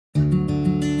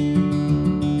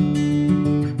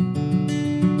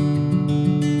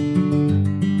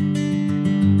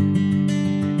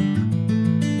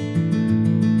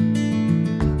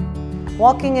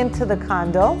Walking into the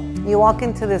condo, you walk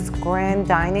into this grand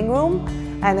dining room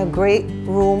and a great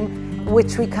room,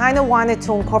 which we kind of wanted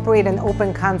to incorporate an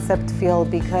open concept feel,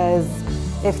 because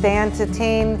if they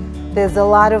entertain, there's a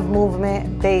lot of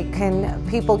movement.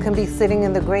 People can be sitting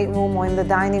in the great room or in the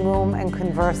dining room and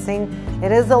conversing.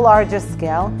 It is a larger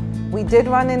scale. We did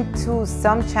run into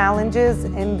some challenges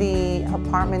in the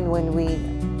apartment when we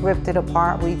ripped it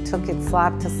apart. We took it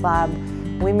slab to slab.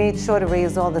 We made sure to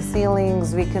raise all the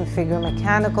ceilings, reconfigure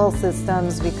mechanical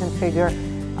systems, reconfigure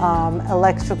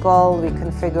electrical,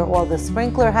 reconfigure all the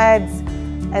sprinkler heads.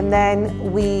 And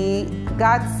then we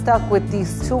got stuck with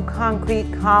these two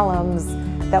concrete columns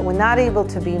that were not able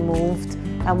to be moved,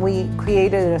 and we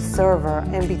created a server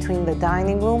in between the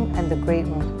dining room and the great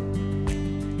room.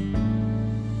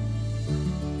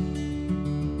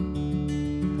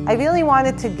 I really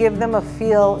wanted to give them a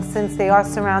feel, since they are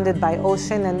surrounded by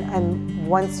ocean, and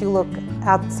once you look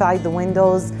outside the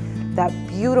windows, that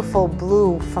beautiful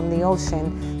blue from the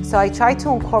ocean. So I tried to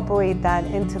incorporate that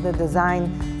into the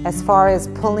design, as far as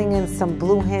pulling in some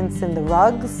blue hints in the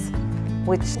rugs,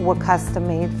 which were custom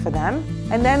made for them.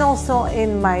 And then also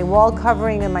in my wall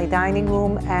covering in my dining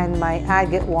room and my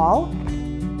agate wall.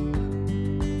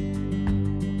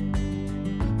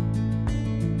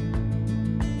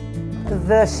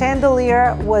 The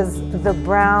chandelier was the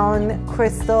brown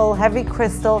crystal, heavy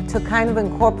crystal, to kind of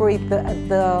incorporate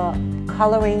the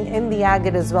coloring in the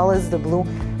agate as well as the blue.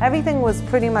 Everything was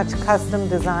pretty much custom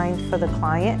designed for the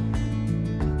client.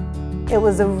 It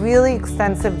was a really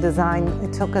extensive design.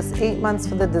 It took us 8 months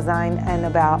for the design and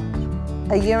about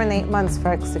 1 year and 8 months for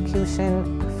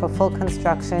execution, for full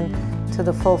construction, to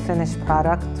the full finished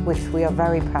product, which we are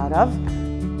very proud of.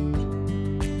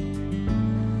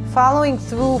 Following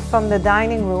through from the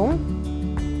dining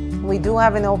room, we do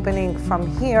have an opening from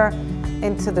here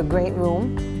into the great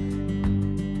room.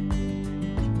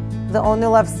 The owner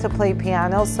loves to play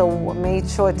piano, so we made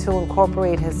sure to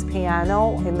incorporate his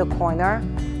piano in the corner.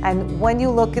 And when you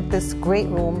look at this great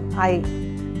room, I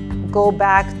go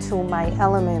back to my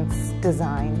elements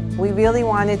design. We really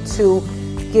wanted to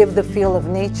give the feel of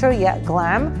nature, yet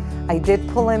glam. I did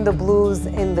pull in the blues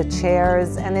in the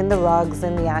chairs and in the rugs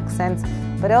and the accents,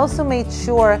 but I also made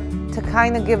sure to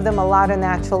kind of give them a lot of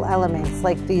natural elements,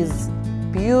 like these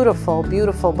beautiful,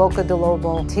 beautiful Boca de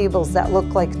Lobo tables that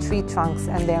look like tree trunks,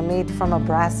 and they're made from a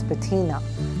brass patina.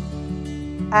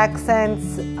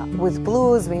 Accents with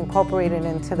blues, we incorporated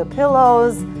into the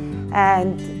pillows,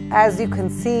 and as you can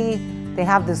see, they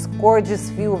have this gorgeous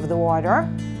view of the water.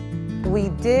 We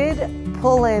did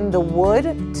pull in the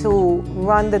wood to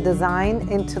run the design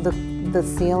into the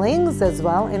ceilings as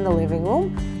well in the living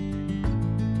room.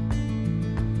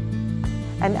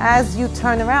 And as you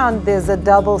turn around, there's a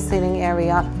double sitting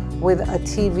area with a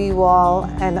TV wall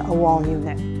and a wall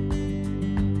unit.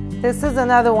 This is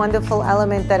another wonderful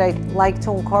element that I like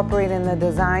to incorporate in the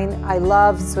design. I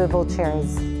love swivel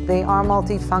chairs. They are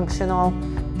multifunctional.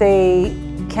 They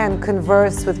can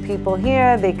converse with people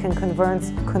here. They can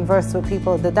converse with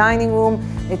people at the dining room.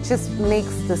 It just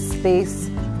makes the space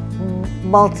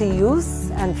multi-use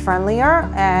and friendlier.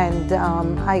 And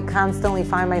I constantly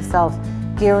find myself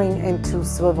gearing into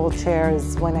swivel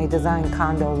chairs when I design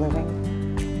condo living.